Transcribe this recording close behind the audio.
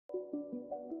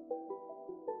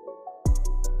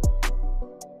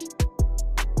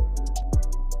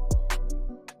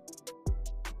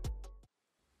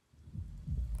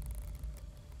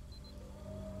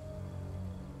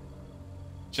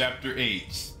Chapter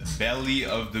 8, The Belly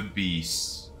of the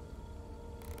Beast.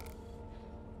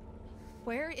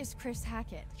 Where is Chris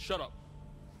Hackett? Shut up.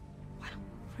 Wow,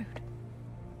 rude.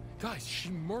 Guys,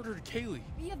 she murdered Kaylee.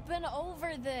 We have been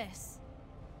over this.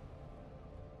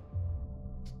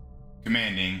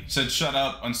 Commanding. Said shut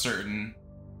up, uncertain.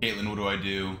 Caitlin, what do I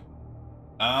do?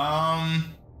 I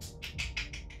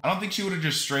don't think she would have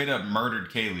just straight up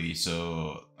murdered Kaylee,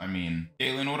 so, I mean,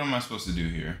 Caitlin, what am I supposed to do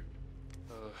here?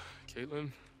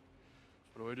 Caitlin,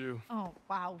 what do I do? Oh,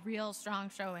 wow, real strong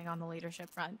showing on the leadership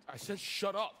front. I said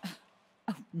shut up.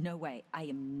 Oh, no way. I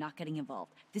am not getting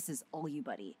involved. This is all you,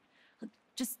 buddy.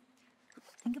 Just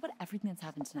think about everything that's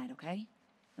happened tonight, okay?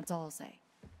 That's all I'll say.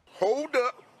 Hold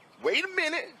up. Wait a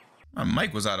minute. My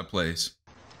mic was out of place.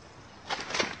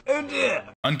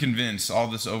 Unconvinced, all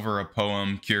this over a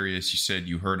poem. Curious, you said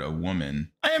you heard a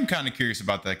woman. I am kind of curious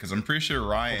about that because I'm pretty sure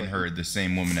Ryan heard the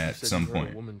same woman at some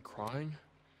point. A woman crying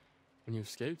when you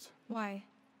escaped? Why?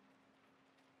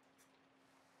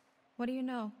 What do you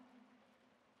know?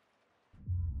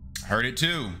 Heard it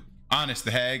too. Honest,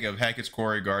 the hag of Hackett's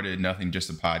Quarry guarded nothing, just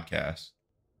a podcast.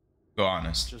 Go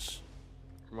honest. Just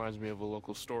reminds me of a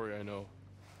local story I know.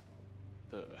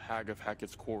 The hag of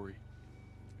Hackett's Quarry.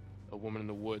 A woman in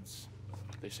the woods.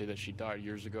 They say that she died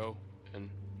years ago, and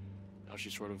now she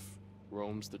sort of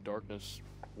roams the darkness,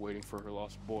 waiting for her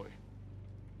lost boy.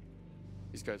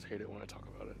 These guys hate it when I talk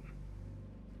about it.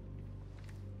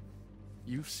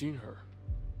 You've seen her.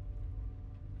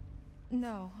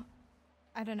 No,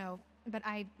 I don't know, but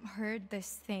I heard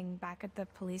this thing back at the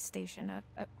police station,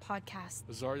 a podcast.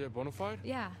 Zarya Bonafide?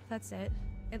 Yeah, that's it.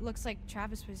 It looks like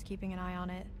Travis was keeping an eye on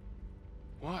it.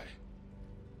 Why?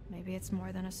 Maybe it's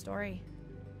more than a story.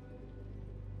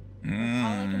 All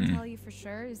I can tell you for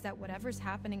sure is that whatever's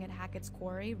happening at Hackett's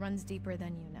Quarry runs deeper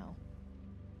than you know.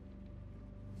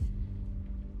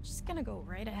 Just gonna go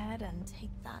right ahead and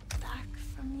take that back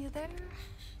from you there.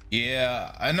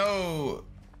 Yeah, I know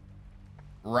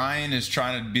Ryan is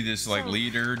trying to be this like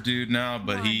leader dude now,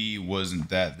 but he wasn't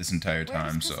that this entire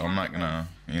time, so I'm not gonna,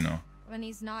 you know, when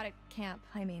he's not at camp,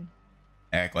 I mean,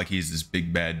 act like he's this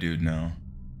big bad dude now.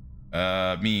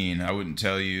 I wouldn't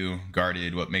tell you.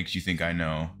 Guarded, what makes you think I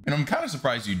know? And I'm kind of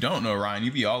surprised you don't know, Ryan.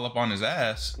 You'd be all up on his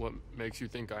ass. What makes you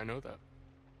think I know that?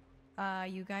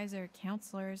 You guys are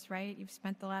counselors, right? You've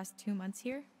spent the last 2 months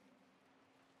here?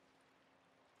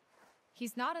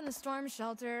 He's not in the storm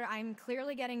shelter. I'm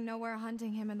clearly getting nowhere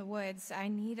hunting him in the woods. I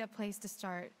need a place to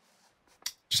start.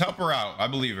 Just help her out. I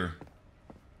believe her.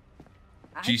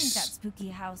 I think that spooky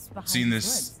house behind seen the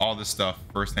this, woods. all this stuff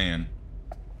firsthand.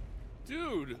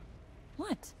 Dude!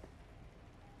 What?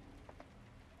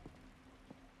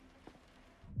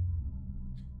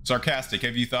 Sarcastic.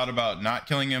 Have you thought about not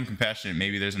killing him? Compassionate.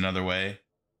 Maybe there's another way.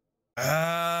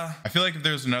 I feel like if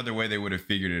there's another way, they would have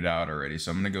figured it out already.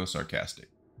 So I'm gonna go sarcastic.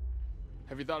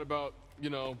 Have you thought about, you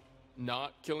know,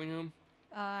 not killing him?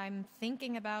 I'm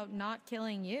thinking about not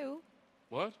killing you.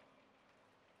 What?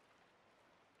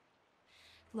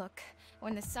 Look,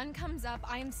 when the sun comes up,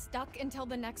 I am stuck until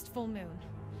the next full moon.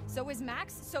 So is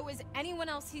Max, so is anyone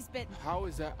else he's bitten. How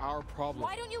is that our problem?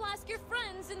 Why don't you ask your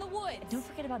friends in the woods? Don't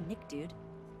forget about Nick, dude.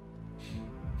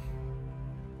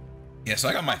 Yeah, so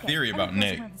I got my theory about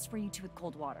Nick. I'm gonna spray you two with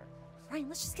cold water. Ryan,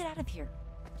 let's just get out of here.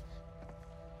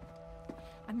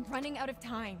 I'm running out of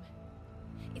time.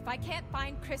 If I can't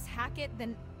find Chris Hackett,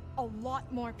 then a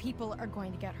lot more people are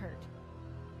going to get hurt.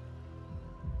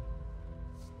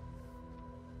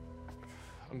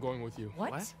 I'm going with you.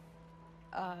 What?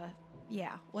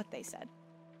 Yeah, what they said.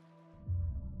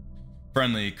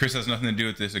 Friendly. Chris has nothing to do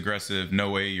with this. Aggressive. No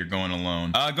way you're going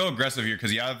alone. Go aggressive here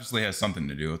because he obviously has something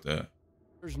to do with that.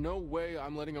 There's no way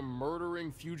I'm letting a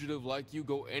murdering fugitive like you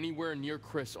go anywhere near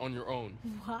Chris on your own.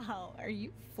 Wow, are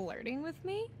you flirting with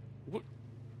me? What?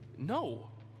 No.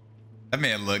 That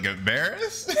man look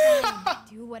embarrassed.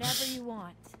 Do whatever you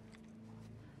want.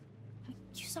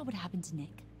 You saw what happened to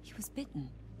Nick. He was bitten.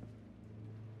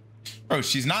 Bro,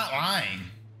 she's not lying.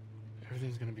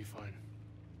 Everything's gonna be fine.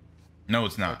 No,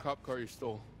 it's The not. cop car you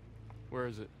stole. Where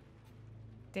is it?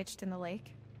 Ditched in the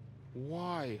lake?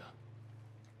 Why?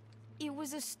 It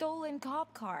was a stolen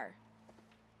cop car.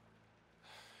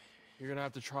 You're gonna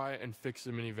have to try and fix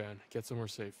the minivan. Get somewhere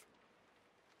safe.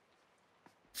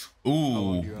 How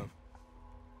long do you Ooh. have?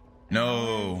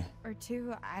 No. Or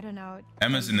two, I don't know.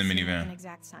 Emma's in the Doesn't seem like minivan. an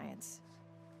exact science.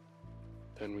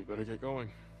 Then we better get going.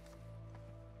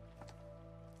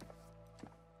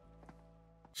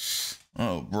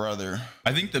 Oh, brother.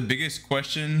 I think the biggest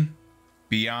question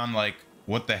beyond like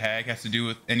what the hag has to do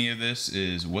with any of this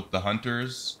is what the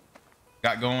hunters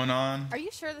got going on. Are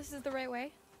you sure this is the right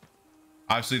way?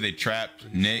 Obviously they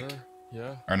trapped Nick. Sure?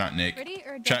 Yeah. Or not Nick. Pretty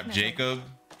or Trapped definitely? Jacob.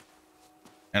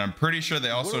 And I'm pretty sure they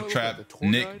also What do I look trapped like, the tour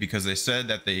Nick guide? because they said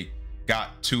that they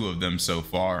got 2 of them so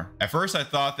far. At first, I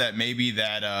thought that maybe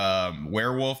that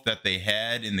werewolf that they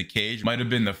had in the cage might have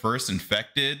been the first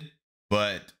infected.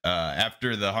 But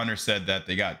after the hunter said that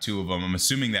they got 2 of them, I'm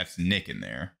assuming that's Nick in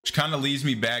there. Which kind of leads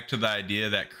me back to the idea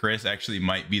that Chris actually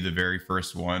might be the very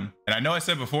first one. And I know I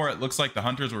said before, it looks like the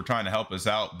hunters were trying to help us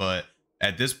out. But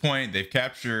at this point, they've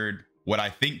captured what I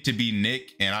think to be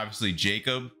Nick and obviously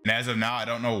Jacob. And as of now, I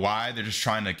don't know why. They're just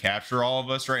trying to capture all of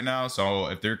us right now. So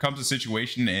if there comes a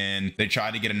situation and they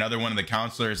try to get another one of the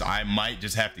counselors, I might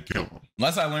just have to kill them.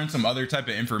 Unless I learn some other type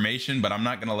of information, but I'm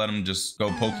not going to let them just go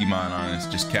Pokemon on us,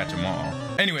 just catch them all.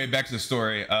 Anyway, back to the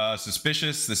story.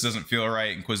 Suspicious. This doesn't feel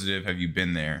right. Inquisitive. Have you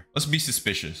been there? Let's be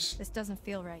suspicious. This doesn't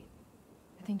feel right.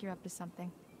 I think you're up to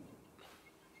something.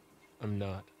 I'm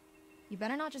not. You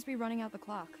better not just be running out the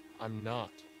clock. I'm not.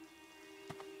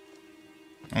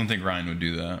 I don't think Ryan would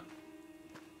do that.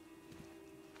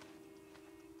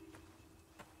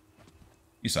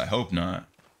 At least I hope not.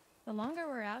 The longer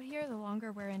we're out here, the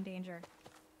longer we're in danger.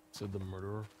 Said the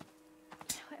murderer.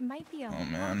 It might be a lot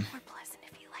man. more pleasant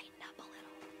if you lighten up a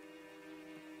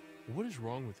little. What is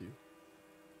wrong with you?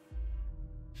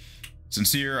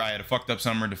 Sincere, I had a fucked up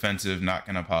summer. Defensive, not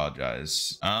gonna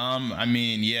apologize. I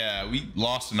mean, yeah, we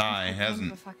lost an eye. A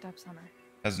Hasn't fucked up summer.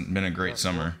 been a great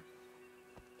summer.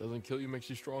 Doesn't kill you, makes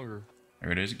you stronger.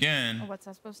 There it is again. Oh, what's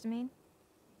that supposed to mean?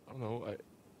 I don't know.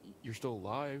 You're still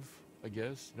alive, I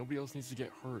guess. Nobody else needs to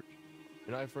get hurt.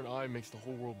 An eye for an eye makes the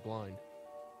whole world blind.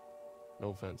 No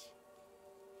offense.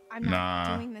 I'm not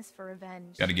Nah. doing this for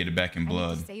revenge. Gotta get it back in I need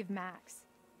blood. to save Max.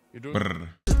 You're doing Brr.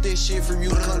 This shit from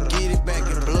you, come get it back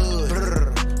in blood.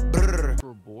 it for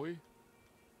a boy?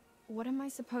 What am I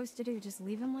supposed to do? Just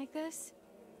leave him like this?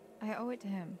 I owe it to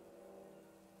him.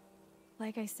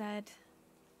 Like I said,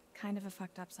 kind of a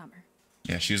fucked up summer.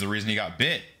 Yeah, she was the reason he got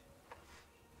bit.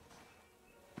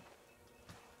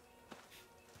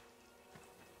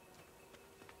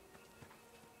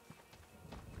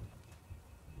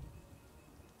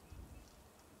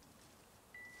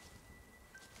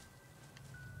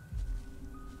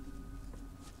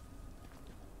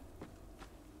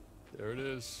 There it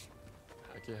is.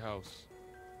 Hackett House.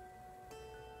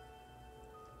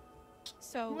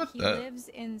 So What he the- lives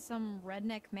in some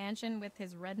redneck mansion with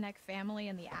his redneck family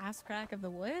in the ass crack of the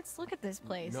woods? Look at this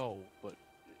place. No, but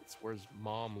it's where his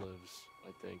mom lives,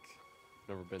 I think.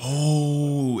 Never been there.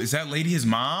 Oh, is that lady his If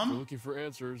you're mom? looking for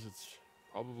answers, it's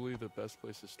probably the best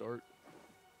place to start.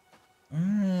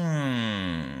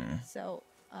 Mm. So,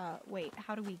 wait,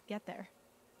 how do we get there?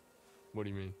 What do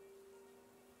you mean?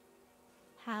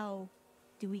 How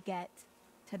do we get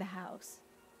to the house?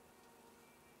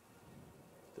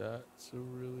 That's a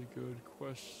really good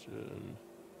question.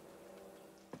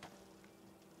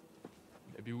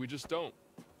 Maybe we just don't.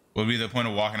 What would be the point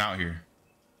of walking out here?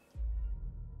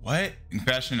 What?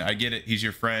 Compassionate, I get it. He's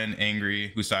your friend, angry.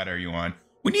 Whose side are you on?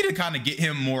 We need to kind of get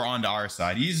him more onto our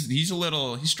side. He's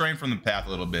straying from the path a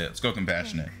little bit. Let's go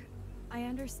compassionate. Look, I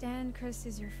understand Chris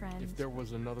is your friend. If there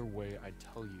was another way, I'd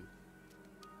tell you.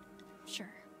 Sure.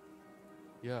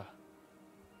 Yeah.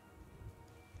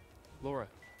 Laura,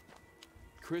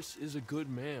 Chris is a good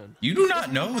man. You do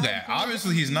not know that.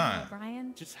 Obviously, he's not.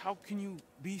 Brian, Just how can you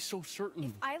be so certain?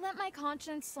 if I let my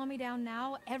conscience slow me down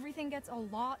now, everything gets a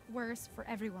lot worse for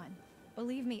everyone.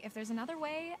 Believe me, if there's another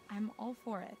way, I'm all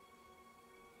for it.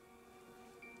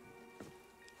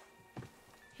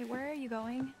 Hey, where are you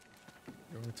going?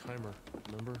 You're on a timer,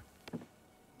 remember?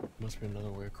 Must be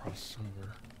another way across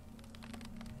somewhere.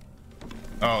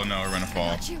 Oh no, we're gonna fall.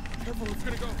 Got you. Careful, it's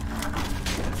gonna go.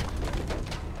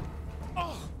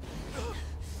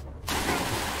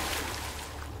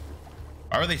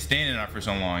 Why were they standing out for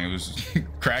so long? It was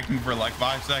cracking for like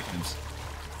 5 seconds.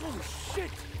 Holy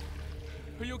shit!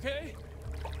 Are you okay?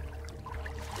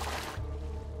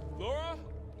 Laura?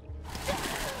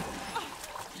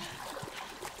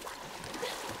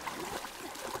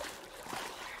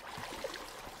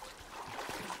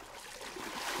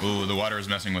 Ooh, the water is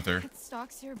messing with her. It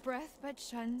stalks your breath but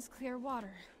shuns clear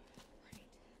water. Right.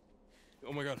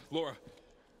 Oh my god, Laura.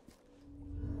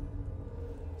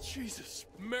 Jesus,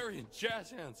 Marion,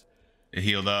 jazz hands. It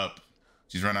healed up.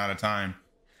 She's run out of time.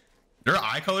 Their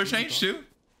eye color changed too?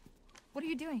 What are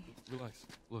you doing? Relax,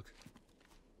 look.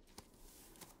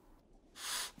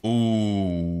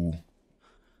 Ooh.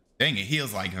 Dang, it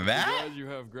heals like that? Glad you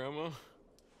have Grandma.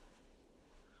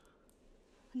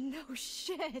 No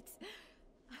shit.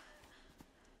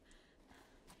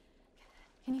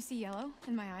 Can you see yellow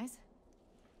in my eyes?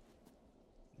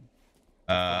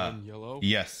 Fine, yellow.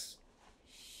 Yes.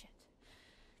 Shit.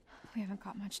 We haven't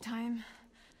got much time.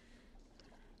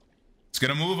 Let's get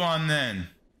a move on then.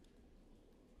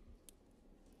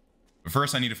 But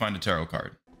first, I need to find a tarot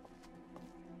card.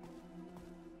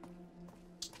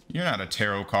 You're not a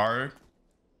tarot card.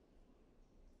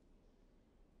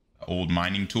 Old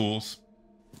mining tools.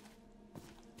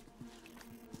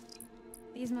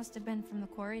 These must have been from the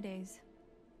Quarry days.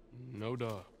 No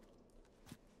duh.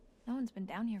 No one's been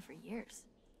down here for years.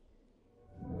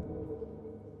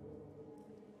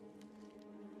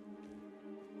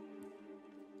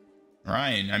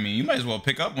 Ryan, I mean, you might as well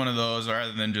pick up one of those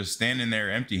rather than just standing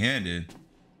there empty-handed.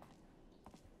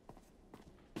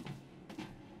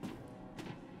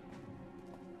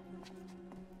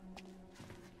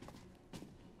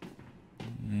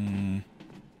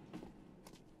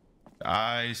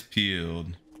 Eyes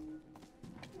peeled.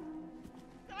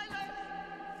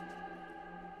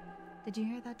 Did you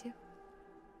hear that too?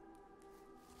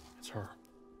 It's her.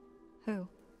 Who?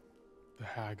 The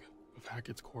hag of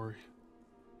Hackett's Quarry.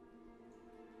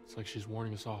 It's like she's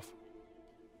warning us off.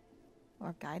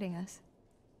 Or guiding us.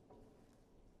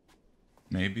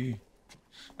 Maybe.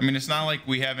 I mean, it's not like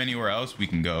we have anywhere else we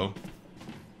can go.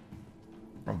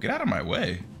 Bro, get out of my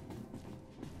way.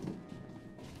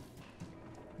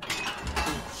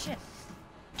 Shit.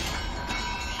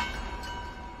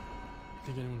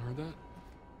 Think anyone heard that?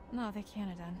 No, they can't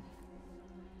have done.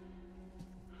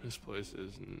 This place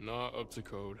is not up to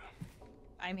code.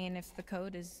 I mean, if the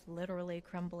code is literally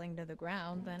crumbling to the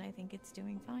ground, then I think it's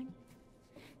doing fine.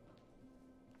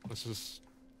 Let's just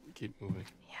keep moving.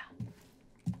 Yeah.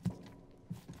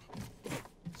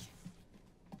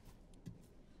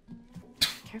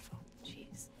 Careful.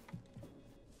 Jeez.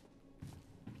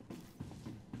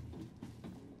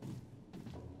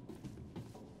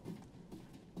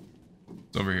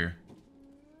 It's over here.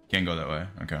 Can't go that way.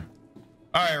 Okay.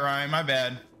 All right, Ryan, my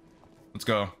bad. Let's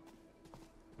go.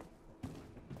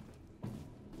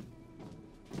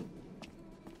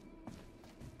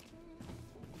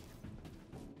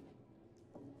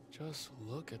 Just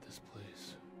look at this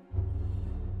place.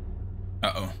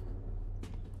 Uh-oh.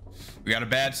 We got a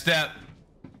bad step.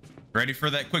 Ready for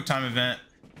that quick time event.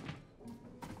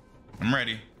 I'm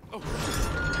ready. Oh.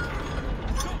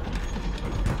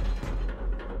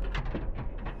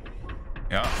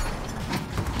 Yeah.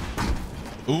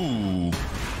 Ooh.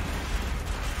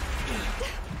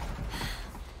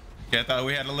 Okay, I thought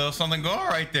we had a little something going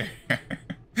right there.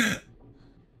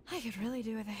 I could really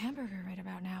do with a hamburger right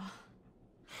about now.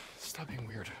 Stop being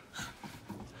weird.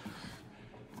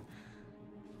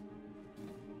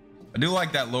 I do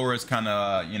like that Laura's kind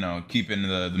of, you know, keeping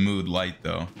the mood light,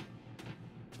 though.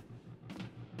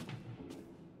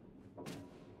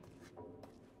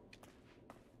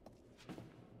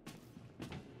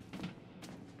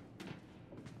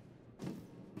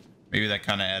 Maybe that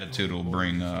kind of attitude will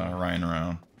bring Ryan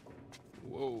around.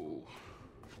 Whoa.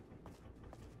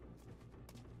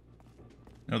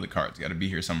 I know the card's got to be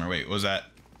here somewhere. Wait, what was that?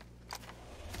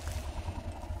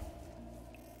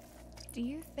 Do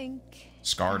you think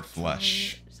Scarred actually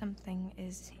flesh. something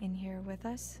is in here with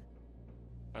us?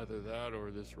 Either that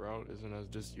or this route isn't as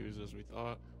disused as we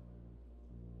thought.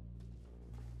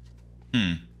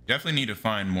 Definitely need to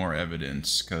find more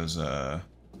evidence, because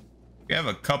we have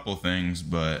a couple things,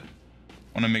 but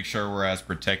want to make sure we're as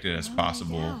protected as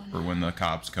possible for when the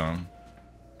cops come.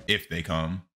 If they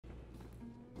come.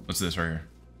 What's this right here?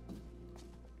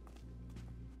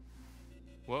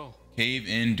 Well, Cave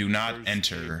in, do not there's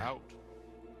enter. a out.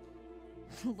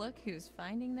 Look who's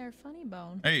finding their funny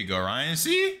bone. There you go, Ryan.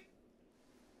 See?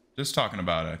 Just talking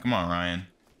about it. Come on, Ryan.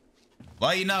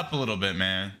 Lighten up a little bit,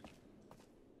 man.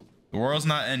 The world's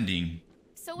not ending.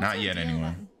 So what's Not our yet, deal anyway.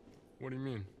 then? What do you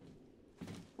mean?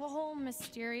 The whole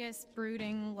mysterious,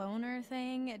 brooding loner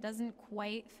thing, it doesn't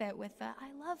quite fit with the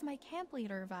I love my camp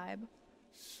leader vibe.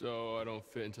 So I don't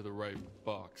fit into the right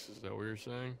box, is that what you're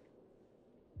saying?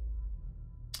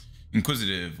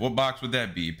 Inquisitive. What box would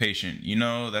that be? Patient. You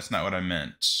know, that's not what I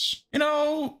meant. You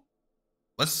know,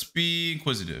 let's be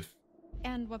inquisitive.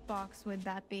 And what box would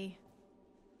that be?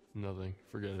 Nothing.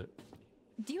 Forget it.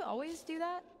 Do you always do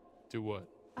that? Do what?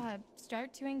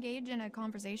 Start to engage in a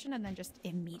conversation and then just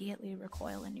immediately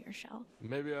recoil into your shell.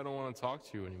 Maybe I don't want to talk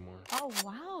to you anymore. Oh,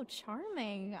 wow,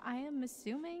 charming. I am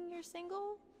assuming you're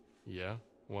single? Yeah?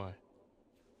 Why?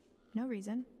 No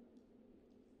reason.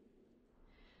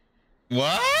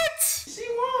 What? She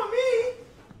want me.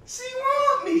 She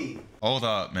want me. Hold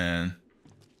up, man.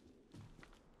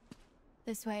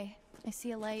 This way. I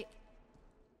see a light.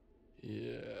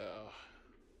 Yeah.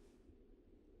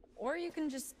 Or you can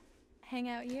just hang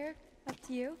out here. Up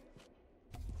to you.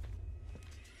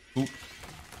 Oop.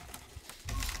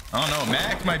 I don't know.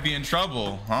 Mac might be in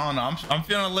trouble. I don't know. I'm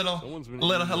feeling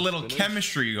a little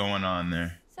chemistry going on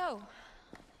there. So,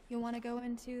 you want to go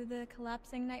into the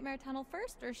collapsing nightmare tunnel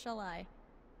first, or shall I?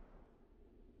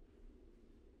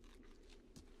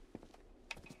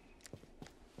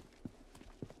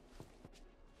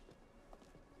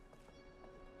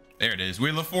 There it is.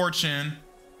 Wheel of Fortune.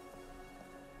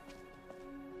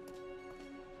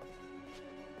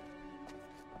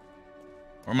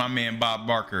 Where my man Bob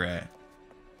Barker at?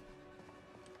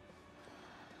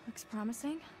 Looks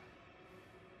promising.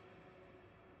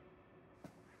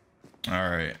 All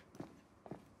right.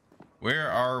 Where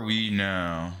are we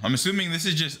now? I'm assuming this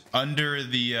is just under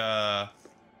the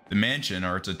mansion,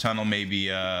 or it's a tunnel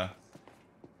maybe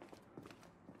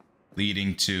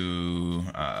leading to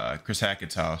Chris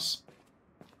Hackett's house.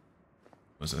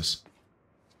 What's this?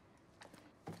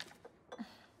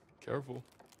 Careful.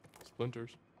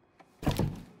 Splinters.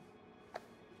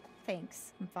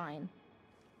 Thanks, I'm fine.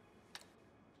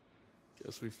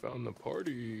 Guess we found the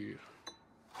party.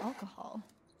 Alcohol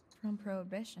from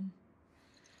Prohibition.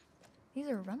 These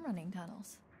are rum-running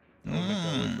tunnels. I don't think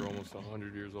that liquor almost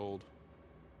 100 years old.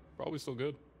 Probably still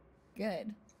good.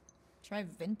 Good. Try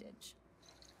vintage.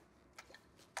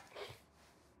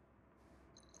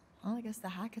 Well, I guess the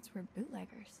Hacketts were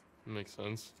bootleggers. Makes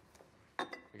sense. I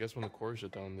guess when the Quarry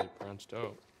shut down, they branched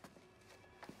out.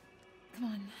 Come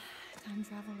on, time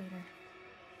travel later.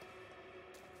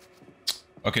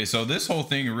 Okay, so this whole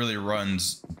thing really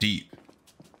runs deep.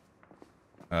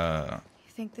 You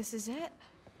think this is it?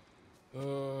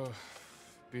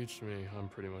 Beats me. I'm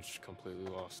pretty much completely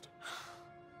lost.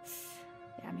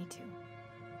 Yeah, me too.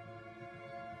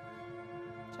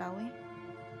 Shall we?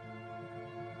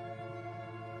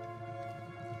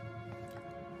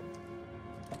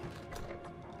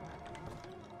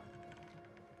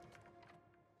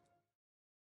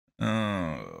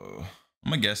 Oh,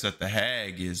 I'm gonna guess that the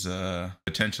hag is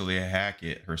potentially a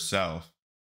Hackett herself.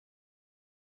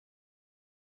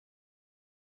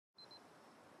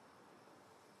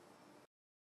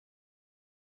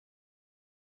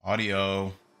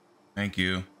 Audio. Thank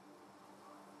you.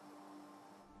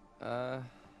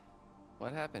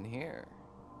 What happened here?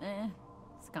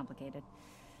 It's complicated.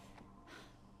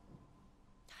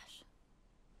 Gosh.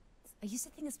 I used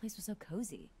to think this place was so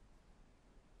cozy.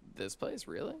 This place,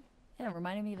 really? Yeah, it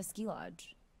reminded me of a ski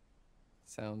lodge.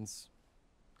 Sounds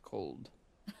cold.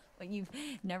 But you've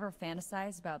never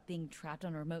fantasized about being trapped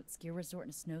on a remote ski resort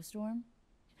in a snowstorm?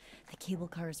 The cable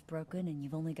car is broken and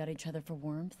you've only got each other for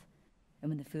warmth. And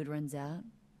when the food runs out,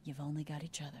 you've only got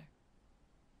each other.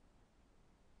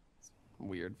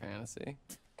 Weird fantasy.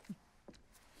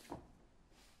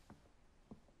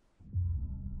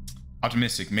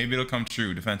 Optimistic. Maybe it'll come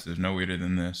true. Defensive. No weirder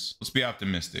than this. Let's be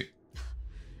optimistic.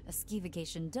 A ski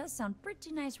vacation does sound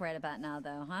pretty nice right about now,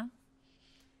 though, huh?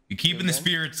 You're keeping the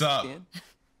spirits up. Skiing?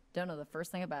 Don't know the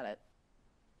first thing about it.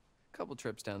 Couple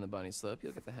trips down the bunny slope,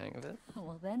 you'll get the hang of it. Oh,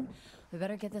 well then, we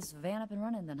better get this van up and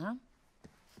running then, huh?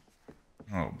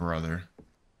 Oh, brother.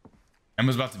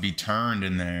 Emma's about to be turned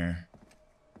in there.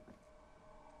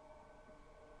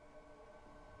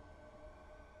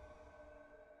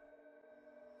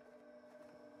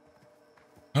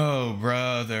 Oh,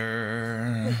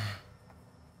 brother.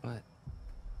 What?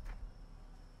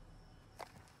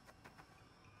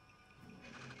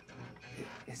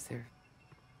 Is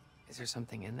there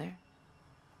something in there?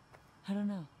 I don't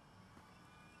know.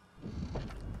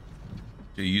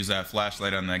 You use that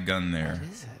flashlight on that gun there.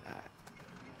 What is it?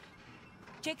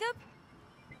 Jacob?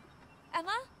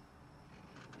 Emma?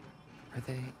 Are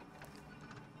they...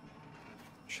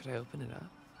 Should I open it up?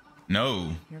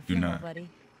 No, Your do funeral, not. buddy.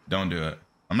 Don't do it.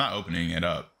 I'm not opening it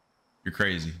up. You're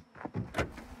crazy.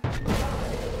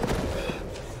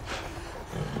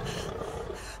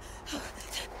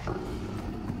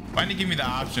 Why didn't you give me the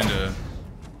option to...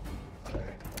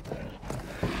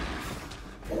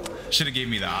 Should have gave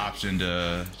me the option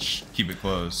to keep it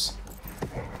close.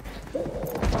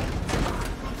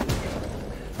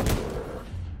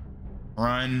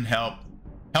 Run, help.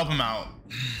 Help him out.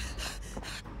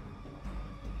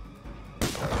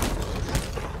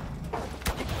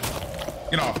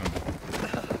 Get off him.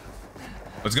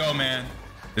 Let's go, man.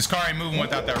 This car ain't moving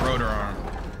without that rotor arm.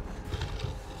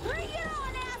 Bring it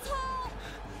on, asshole!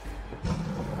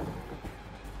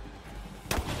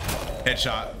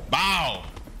 Headshot. Bow!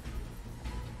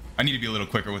 I need to be a little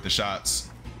quicker with the shots.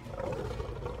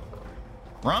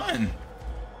 Run!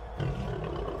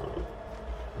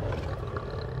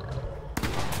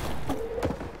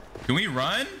 Can we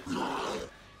run? Or are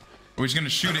we just gonna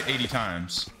shoot it 80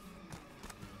 times?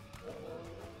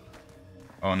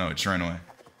 Oh no, it's running away.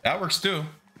 That works too.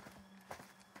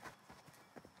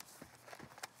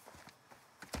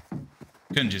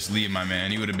 Couldn't just leave my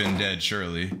man. He would have been dead,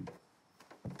 surely.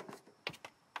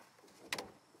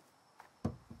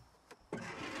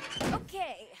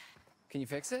 Okay. Can you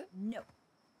fix it? No,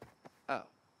 Oh.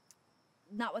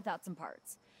 not without some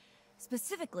parts.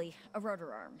 Specifically, a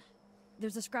rotor arm.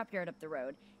 There's a scrapyard up the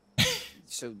road.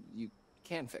 So you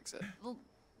can fix it. Well,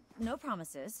 no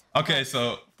promises. Okay, but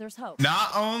so there's hope.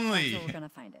 not That's only where we're gonna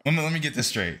find it. let me get this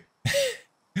straight.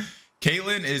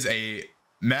 Caitlin is a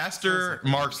master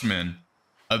marksman,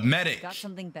 a medic, Got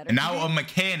something better and to now do? a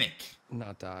mechanic.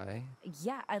 Not die.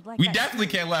 Yeah, I'd like We that definitely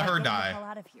too. can't let her Get the die. hell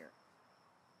out of here.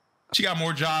 She got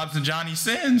more jobs than Johnny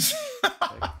Sins.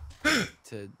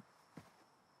 To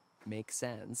make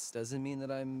sense doesn't mean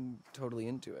that I'm totally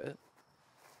into it.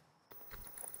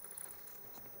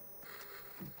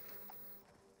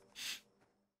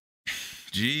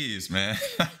 Jeez, man.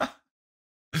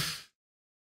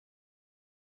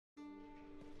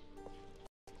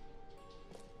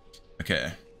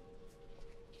 Okay.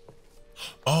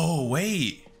 Oh,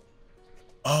 wait.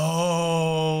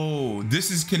 Oh,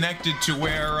 this is connected to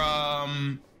where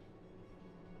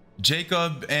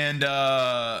Jacob and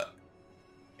the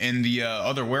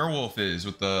other werewolf is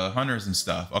with the hunters and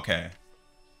stuff. Okay.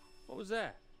 What was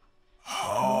that?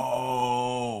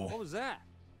 Oh. What was that?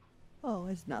 Oh,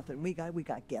 it's nothing. We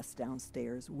got guests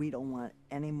downstairs. We don't want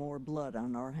any more blood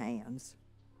on our hands.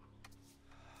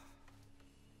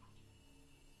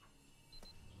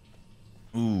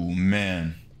 Ooh,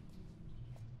 man.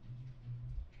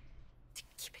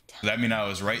 Keep it down. Does that mean I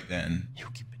was right then? You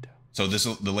keep it down. So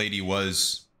the lady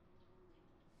was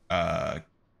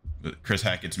Chris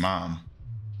Hackett's mom,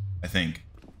 I think.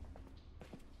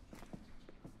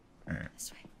 All right.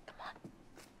 This way. Come on.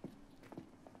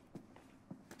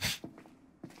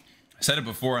 I said it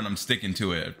before and I'm sticking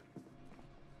to it.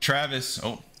 Travis,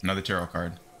 oh, another tarot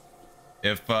card.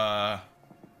 If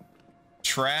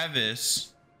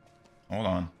Travis, hold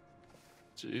on.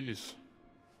 Jeez.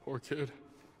 Poor kid.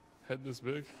 Head this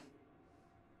big.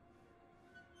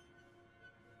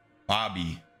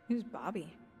 Bobby. Who's Bobby?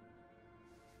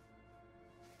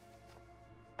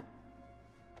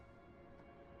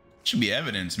 Should be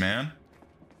evidence, man.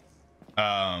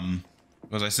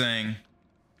 What was I saying?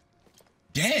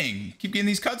 Dang, keep getting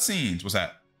these cutscenes. What's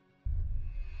that?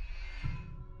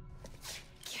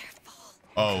 Careful.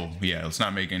 Oh, yeah, let's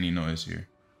not make any noise here.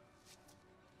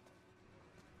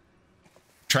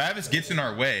 Travis gets in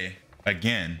our way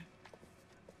again.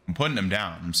 I'm putting him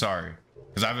down. I'm sorry.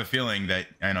 Because I have a feeling that,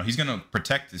 I know, he's going to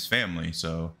protect his family,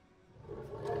 so.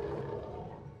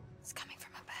 It's coming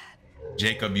from up ahead.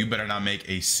 Jacob, you better not make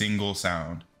a single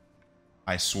sound.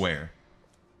 I swear.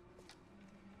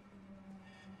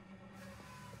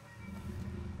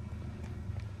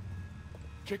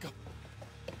 Jacob.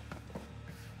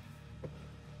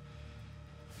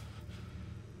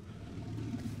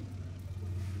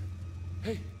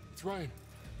 Hey, it's Ryan.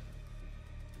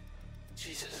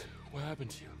 Jesus, what happened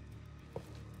to you?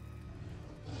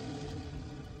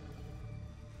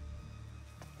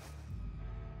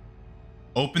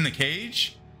 Open the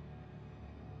cage?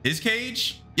 His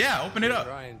cage? Yeah, open it up.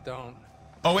 Ryan, don't.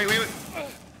 Oh, wait.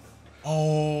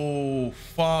 Oh,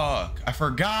 fuck. I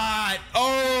forgot.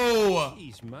 Oh!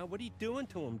 Jeez, Ma, what are you doing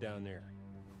to him down there?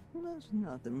 Well, that's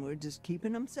nothing. We're just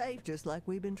keeping them safe, just like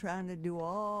we've been trying to do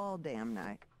all damn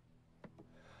night.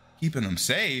 Keeping them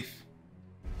safe?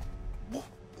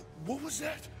 What was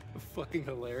that? Fucking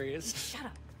hilarious. Shut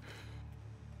up.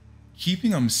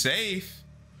 Keeping them safe?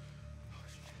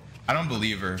 I don't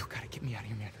believe her. You gotta get me out of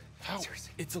here, man. How?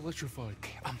 Seriously. It's electrified.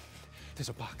 Okay, there's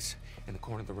a box in the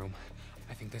corner of the room.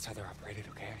 I think that's how they're operated,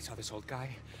 okay? I saw this old guy,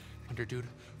 hunter dude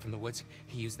from the woods.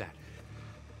 He used that.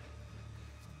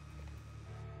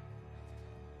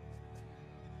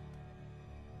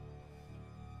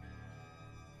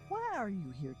 Why are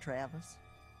you here, Travis?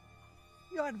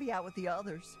 You ought to be out with the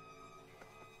others.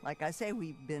 Like I say,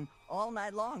 we've been all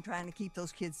night long trying to keep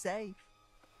those kids safe.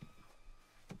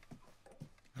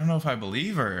 I don't know if I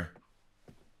believe her.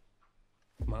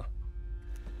 Ma.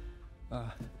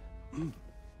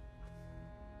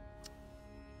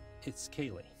 It's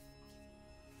Kaylee.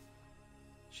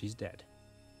 She's dead.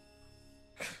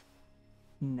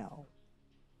 No.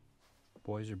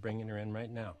 Boys are bringing her in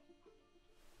right now.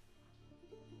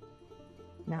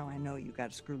 Now I know you got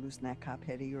to screw loose in that cop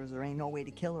head of yours. There ain't no way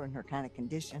to kill her in her kind of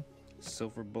condition.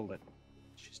 Silver bullet.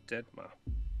 She's dead, Ma.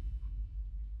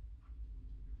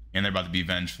 And they're about to be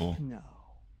vengeful. No.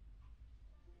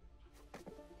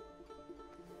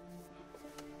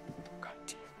 God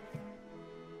damn.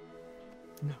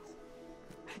 No.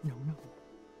 No.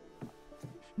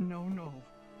 No, no.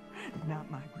 Not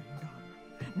my granddaughter.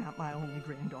 Not my only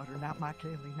granddaughter, not my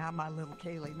Kaylee, not my little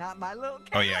Kaylee, not my little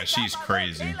Kaylee. Oh yeah, she's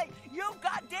crazy. Kaylee, you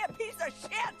goddamn piece of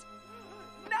shit!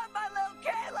 Not my little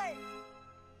Kaylee!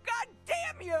 God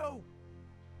damn you!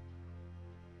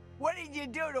 What did you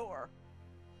do to her?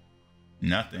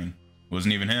 Nothing.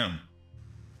 Wasn't even him.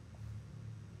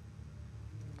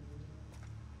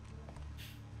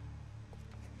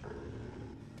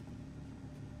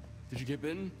 Did you get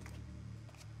bitten?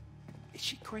 Is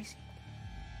she crazy?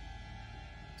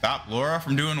 Stop Laura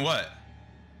from doing what?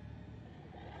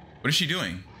 What is she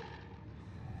doing?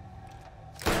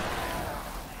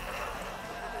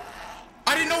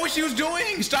 I didn't know what she was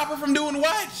doing. Stop her from doing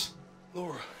what?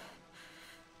 Laura,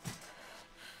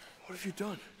 what have you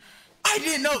done? I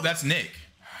didn't know. That's Nick.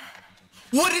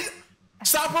 What is?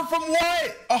 Stop her from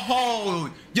what?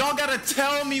 Oh, y'all gotta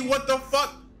tell me what the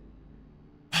fuck.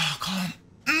 Oh, come.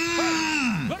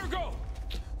 Let her go.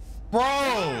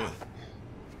 Bro.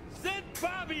 Sit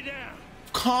Bobby down.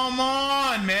 Come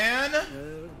on, man.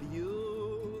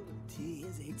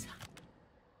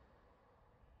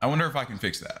 I wonder if I can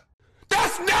fix that.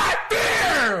 That's not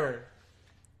fair!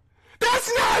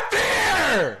 That's not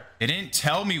fair! It didn't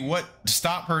tell me what to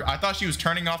stop her. I thought she was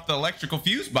turning off the electrical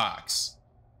fuse box.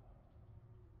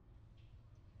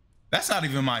 That's not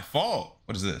even my fault.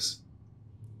 What is this?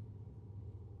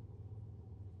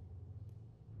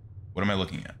 What am I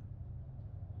looking at?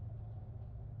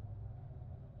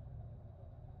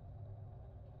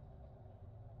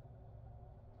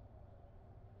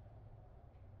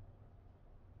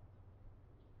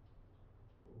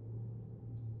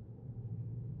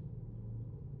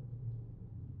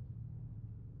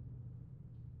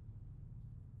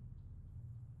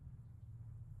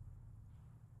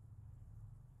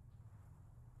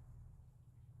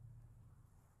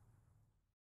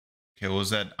 Okay, what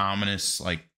was that ominous,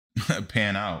 like,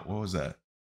 pan out? What was that?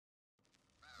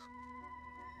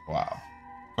 Wow.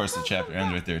 Of course, the chapter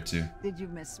ends right there, too. Did you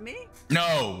miss me?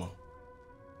 No!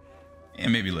 Yeah,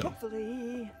 maybe a little.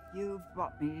 Hopefully, you've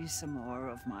brought me some more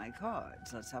of my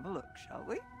cards. Let's have a look, shall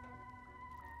we?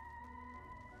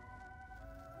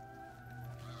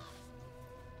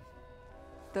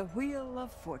 The Wheel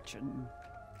of Fortune.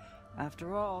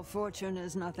 After all, fortune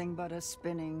is nothing but a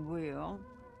spinning wheel.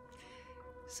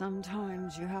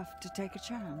 Sometimes you have to take a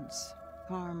chance.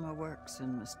 Karma works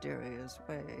in mysterious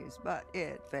ways, but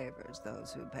it favors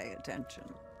those who pay attention.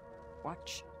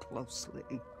 Watch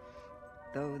closely.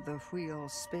 Though the wheel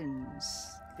spins,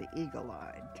 the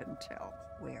eagle-eyed can tell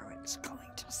where it's going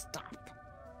to stop.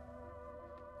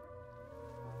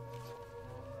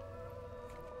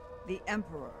 The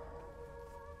Emperor.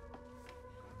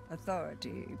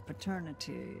 Authority,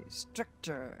 paternity,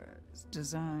 strictures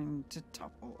designed to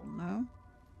topple, no?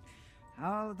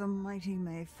 How the mighty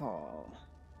may fall,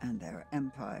 and their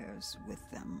empires with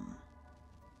them.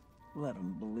 Let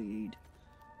them bleed.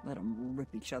 Let them rip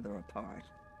each other apart.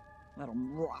 Let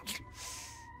them rot.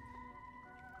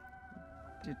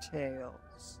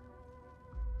 Details.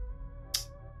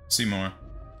 See more.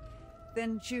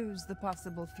 Then choose the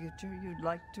possible future you'd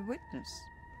like to witness.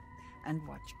 And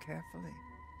watch carefully.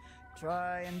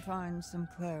 Try and find some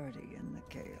clarity in the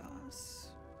chaos.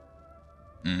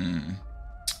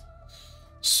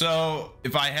 So,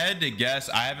 if I had to guess,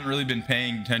 I haven't really been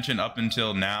paying attention up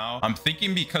until now. I'm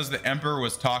thinking because the Emperor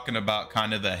was talking about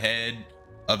kind of the head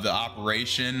of the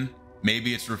operation,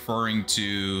 maybe it's referring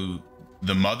to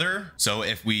the mother. So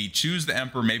if we choose the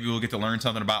Emperor, maybe we'll get to learn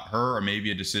something about her or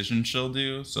maybe a decision she'll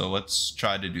do. So let's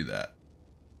try to do that.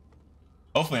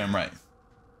 Hopefully I'm right.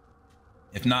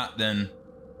 If not, then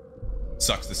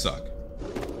sucks to suck.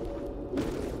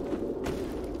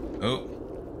 Oh.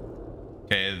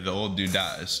 Okay, the old dude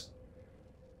dies.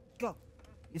 Go.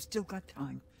 You still got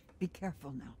time. Be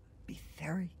careful now. Be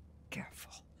very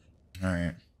careful. All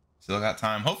right. Still got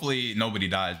time. Hopefully nobody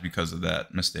dies because of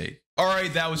that mistake. All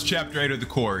right, that was chapter 8 of the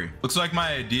Quarry. Looks like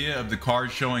my idea of the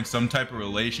card showing some type of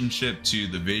relationship to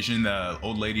the vision the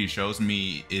old lady shows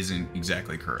me isn't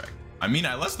exactly correct. I mean,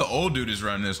 unless the old dude is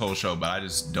running this whole show, but I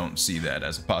just don't see that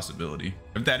as a possibility.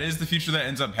 If that is the future that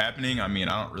ends up happening, I mean,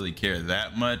 I don't really care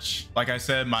that much. Like I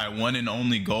said, my one and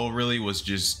only goal really was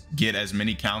just get as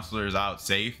many counselors out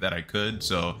safe that I could.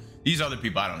 So these other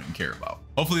people I don't even care about.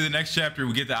 Hopefully the next chapter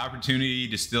we get the opportunity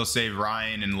to still save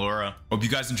Ryan and Laura. Hope you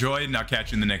guys enjoyed, and I'll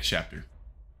catch you in the next chapter.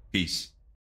 Peace.